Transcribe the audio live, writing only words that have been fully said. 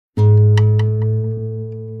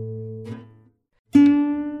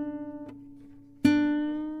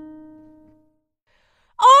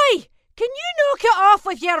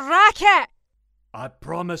with your racket! I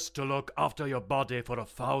promised to look after your body for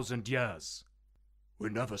 1,000 years. We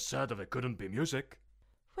never said that it couldn't be music.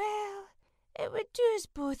 Well, it would do us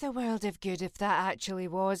both a world of good if that actually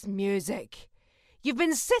was music. You've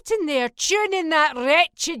been sitting there tuning that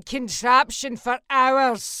wretched contraption for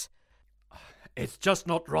hours. It's just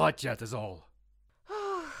not right yet, is all.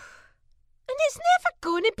 And it's never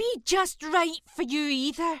going to be just right for you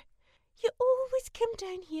either. You always come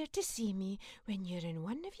down here to see me when you're in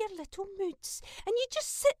one of your little moods, and you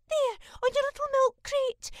just sit there on your little milk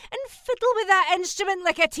crate and fiddle with that instrument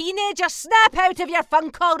like a teenager. Snap out of your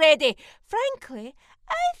funk already. Frankly,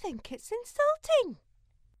 I think it's insulting.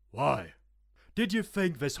 Why? Did you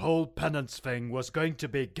think this whole penance thing was going to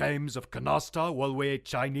be games of canasta while we ate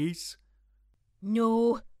Chinese?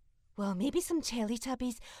 No. Well, maybe some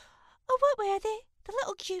Teletubbies. Oh, what were they? The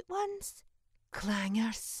little cute ones?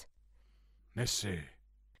 Clangers. Missy.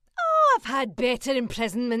 Oh, I've had better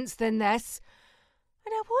imprisonments than this.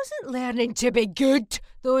 And I wasn't learning to be good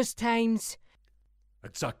those times.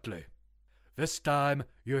 Exactly. This time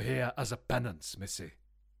you're here as a penance, Missy.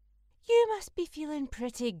 You must be feeling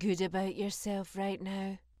pretty good about yourself right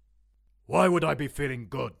now. Why would I be feeling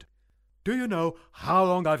good? Do you know how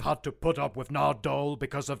long I've had to put up with Nardole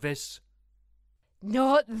because of this?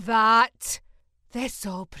 Not that. This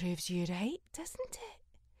all proves you right, doesn't it?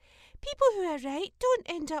 People who are right don't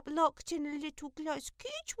end up locked in a little glass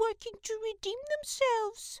cage working to redeem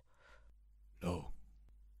themselves.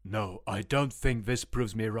 No, I don't think this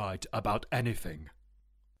proves me right about anything.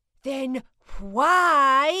 Then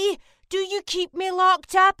why do you keep me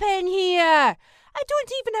locked up in here? I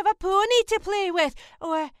don't even have a pony to play with,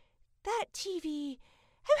 or that TV.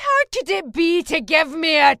 How hard could it be to give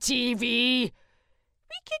me a TV?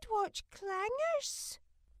 We could watch Clangers.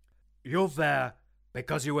 You're there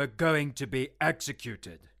because you were going to be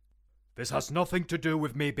executed. This has nothing to do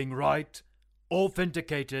with me being right, or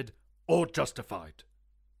vindicated, or justified.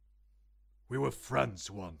 We were friends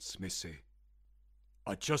once, Missy.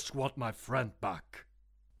 I just want my friend back.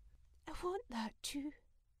 I want that too.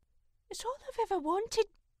 It's all I've ever wanted.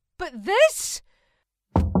 But this?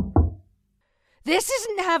 This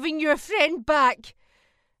isn't having your friend back.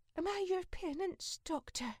 Am I your penance,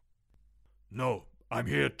 Doctor? No, I'm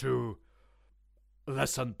here to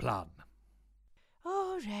lesson plan.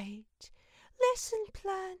 All right. Lesson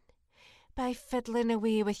plan. By fiddling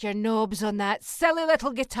away with your knobs on that silly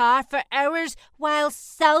little guitar for hours while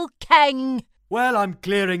sulking. Well, I'm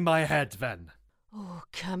clearing my head then. Oh,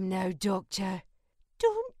 come now, Doctor.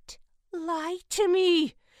 Don't lie to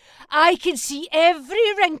me. I can see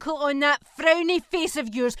every wrinkle on that frowny face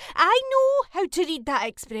of yours. I know how to read that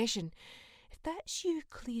expression. If that's you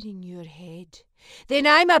clearing your head, then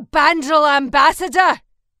I'm a Bandrel ambassador.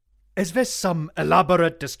 Is this some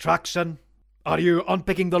elaborate distraction? Are you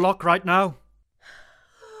unpicking the lock right now?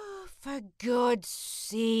 Oh, for God's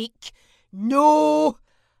sake, no.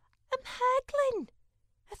 I'm haggling.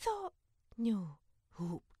 I thought, no,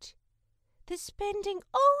 hoped, that spending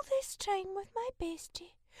all this time with my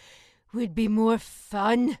bestie would be more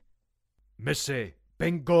fun. Missy,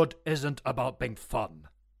 being good isn't about being fun.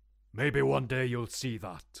 Maybe one day you'll see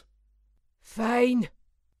that. Fine.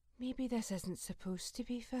 Maybe this isn't supposed to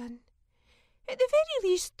be fun. At the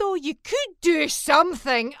very least, though, you could do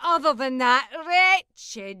something other than that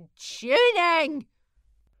wretched tuning.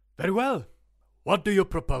 Very well. What do you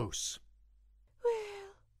propose?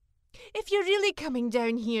 Well, if you're really coming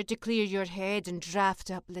down here to clear your head and draft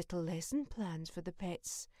up little lesson plans for the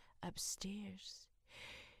pets upstairs,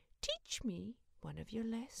 teach me one of your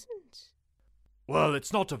lessons. Well,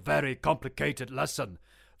 it's not a very complicated lesson.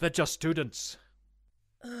 They're just students.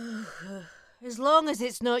 As long as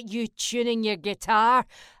it's not you tuning your guitar,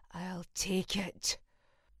 I'll take it.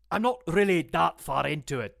 I'm not really that far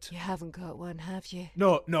into it. You haven't got one, have you?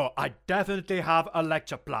 No, I definitely have a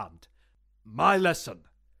lecture planned. My lesson.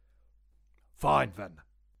 Fine then.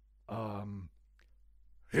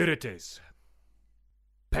 Here it is.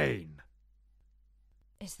 Pain.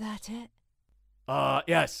 Is that it?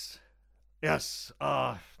 Yes. Yes,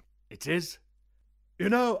 it is. You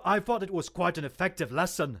know, I thought it was quite an effective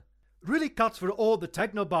lesson. Really cuts through all the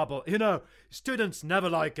technobabble. You know, students never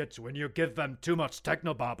like it when you give them too much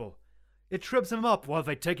technobabble. It trips them up while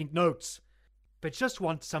they're taking notes. They just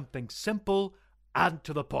want something simple and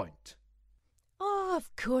to the point. Oh,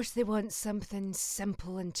 of course they want something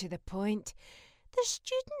simple and to the point. The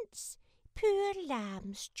students, poor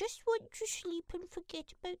lambs, just want to sleep and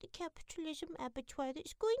forget about the capitalism abattoir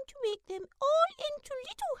that's going to make them all into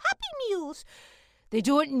little happy meals. They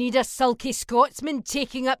don't need a sulky Scotsman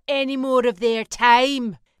taking up any more of their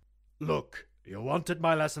time. Look, You wanted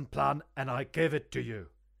my lesson plan, and I gave it to you.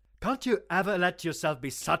 Can't you ever let yourself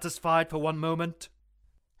be satisfied for one moment?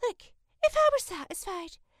 Look, if I were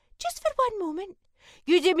satisfied, just for one moment,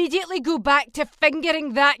 you'd immediately go back to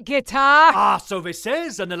fingering that guitar. Ah, so this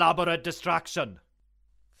is an elaborate distraction.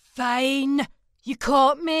 Fine. You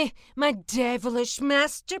caught me. My devilish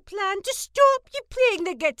master plan to stop you playing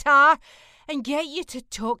the guitar and get you to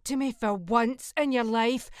talk to me for once in your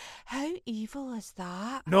life. How evil is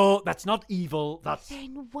that? No, that's not evil, that's...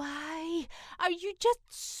 Then why are you just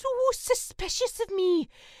so suspicious of me?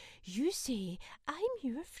 You say I'm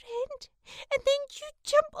your friend, and then you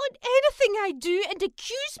jump on anything I do and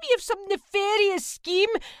accuse me of some nefarious scheme.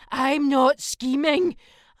 I'm not scheming.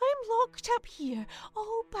 I'm locked up here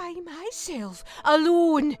all by myself,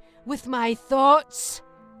 alone with my thoughts.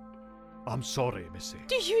 I'm sorry, Missy.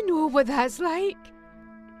 Do you know what that's like?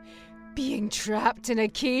 Being trapped in a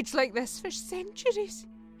cage like this for centuries.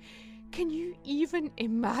 Can you even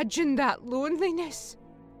imagine that loneliness?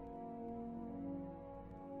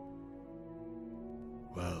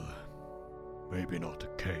 Well, maybe not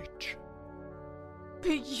a cage.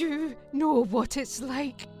 But you know what it's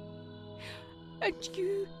like. And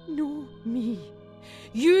you know me.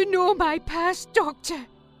 You know my past, Doctor.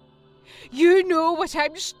 You know what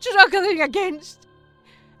I'm struggling against.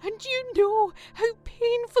 And you know how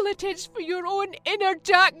painful it is for your own inner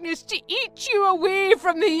darkness to eat you away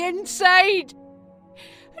from the inside.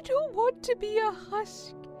 I don't want to be a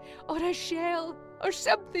husk or a shell or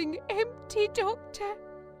something empty, Doctor.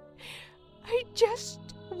 I just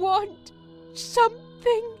want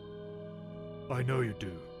something. I know you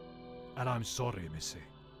do. And I'm sorry, Missy.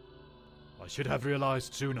 I should have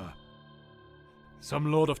realized sooner.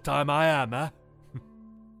 Some lord of time I am, eh?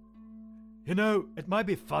 You know, it might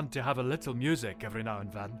be fun to have a little music every now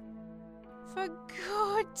and then. For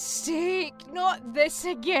God's sake, not this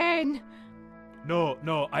again.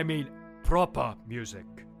 No, I mean proper music.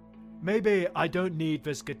 Maybe I don't need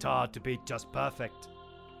this guitar to be just perfect.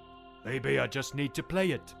 Maybe I just need to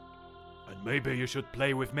play it. And maybe you should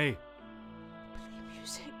play with me. Play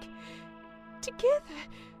music together.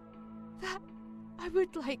 I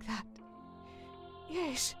would like that.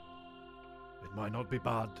 Yes. It might not be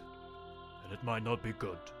bad, and it might not be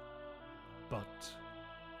good, but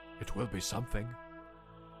it will be something,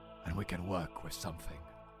 and we can work with something.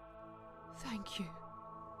 Thank you.